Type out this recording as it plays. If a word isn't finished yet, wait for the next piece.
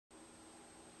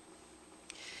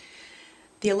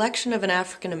The election of an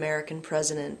African American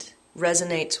president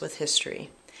resonates with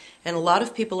history, and a lot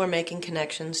of people are making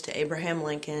connections to Abraham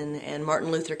Lincoln and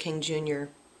Martin Luther King Jr.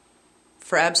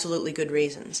 for absolutely good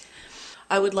reasons.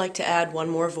 I would like to add one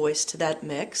more voice to that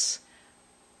mix.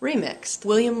 Remixed.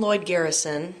 William Lloyd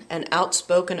Garrison, an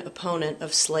outspoken opponent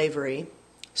of slavery,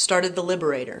 started The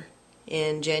Liberator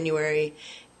in January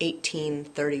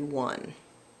 1831.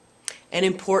 An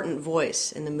important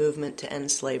voice in the movement to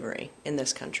end slavery in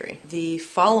this country. The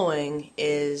following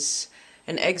is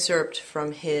an excerpt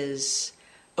from his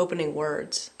opening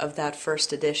words of that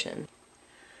first edition.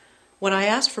 When I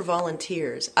asked for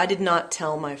volunteers, I did not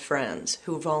tell my friends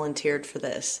who volunteered for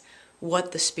this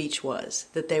what the speech was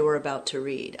that they were about to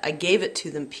read. I gave it to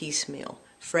them piecemeal,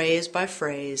 phrase by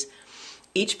phrase,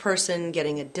 each person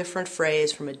getting a different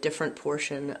phrase from a different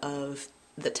portion of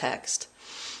the text.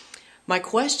 My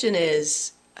question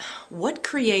is, what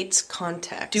creates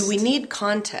context? Do we need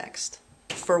context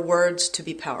for words to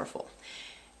be powerful?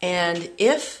 And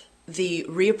if the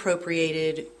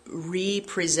reappropriated,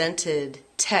 represented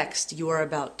text you are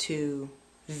about to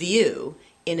view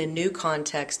in a new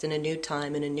context, in a new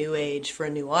time, in a new age, for a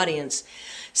new audience,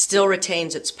 still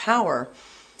retains its power,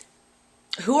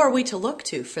 who are we to look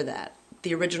to for that?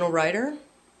 The original writer?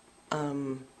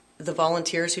 The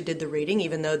volunteers who did the reading,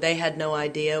 even though they had no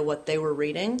idea what they were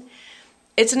reading?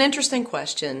 It's an interesting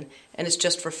question, and it's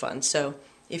just for fun. So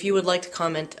if you would like to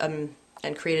comment and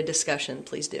create a discussion,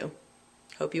 please do.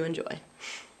 Hope you enjoy.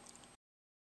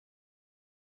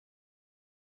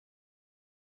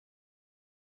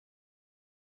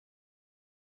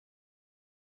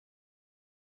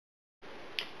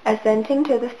 Assenting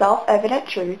to the self-evident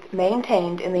truth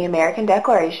maintained in the American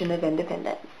Declaration of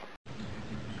Independence.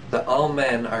 That all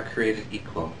men are created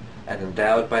equal and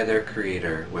endowed by their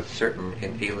Creator with certain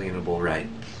inalienable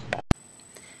rights,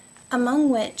 among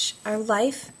which are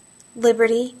life,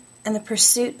 liberty, and the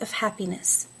pursuit of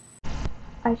happiness.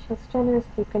 I shall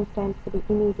strenuously contend for the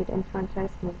immediate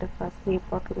enfranchisement of our slave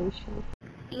population.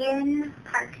 In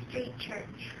Park Street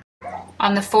Church.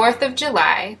 On the 4th of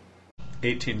July,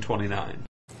 1829.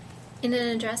 In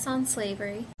an address on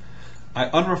slavery, I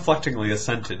unreflectingly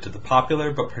assented to the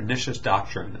popular but pernicious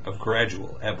doctrine of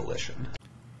gradual abolition.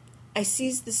 I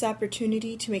seized this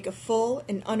opportunity to make a full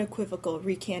and unequivocal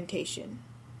recantation.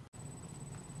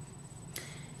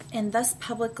 And thus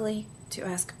publicly to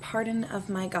ask pardon of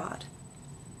my God.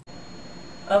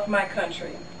 Of my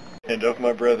country. And of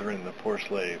my brethren, the poor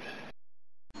slaves.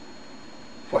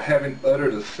 For having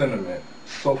uttered a sentiment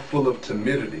so full of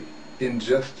timidity,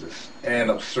 injustice, and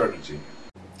absurdity.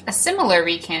 A similar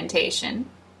recantation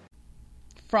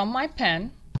from my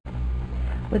pen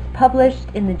was published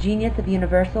in the Genius of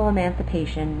Universal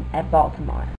Emancipation at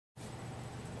Baltimore.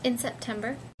 In September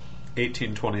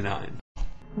 1829.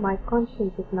 My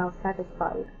conscience is now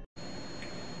satisfied.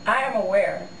 I am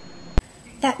aware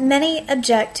that many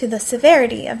object to the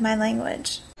severity of my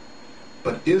language.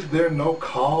 But is there no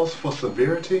cause for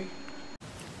severity?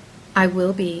 I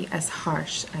will be as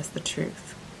harsh as the truth.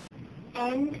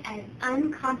 And as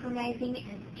uncompromising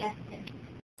as justice.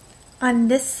 On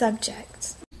this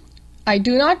subject, I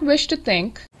do not wish to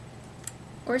think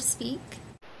or speak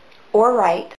or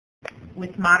write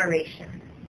with moderation.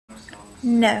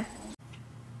 No.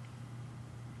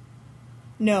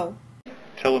 No.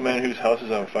 Tell a man whose house is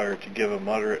on fire to give a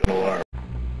moderate alarm.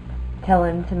 Tell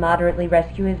him to moderately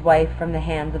rescue his wife from the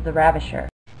hands of the ravisher.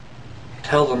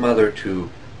 Tell the mother to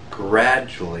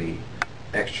gradually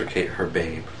extricate her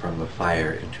babe from the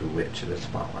fire into which it has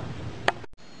fallen.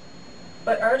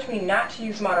 But urge me not to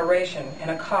use moderation in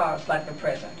a cause like the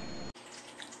present.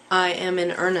 I am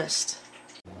in earnest.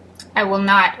 I will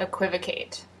not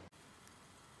equivocate.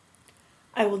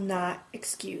 I will not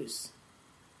excuse.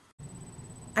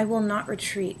 I will not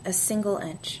retreat a single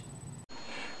inch.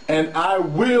 And I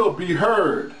will be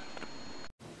heard.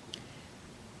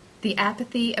 The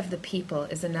apathy of the people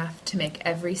is enough to make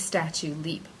every statue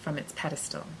leap from its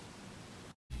pedestal.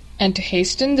 And to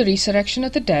hasten the resurrection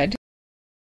of the dead,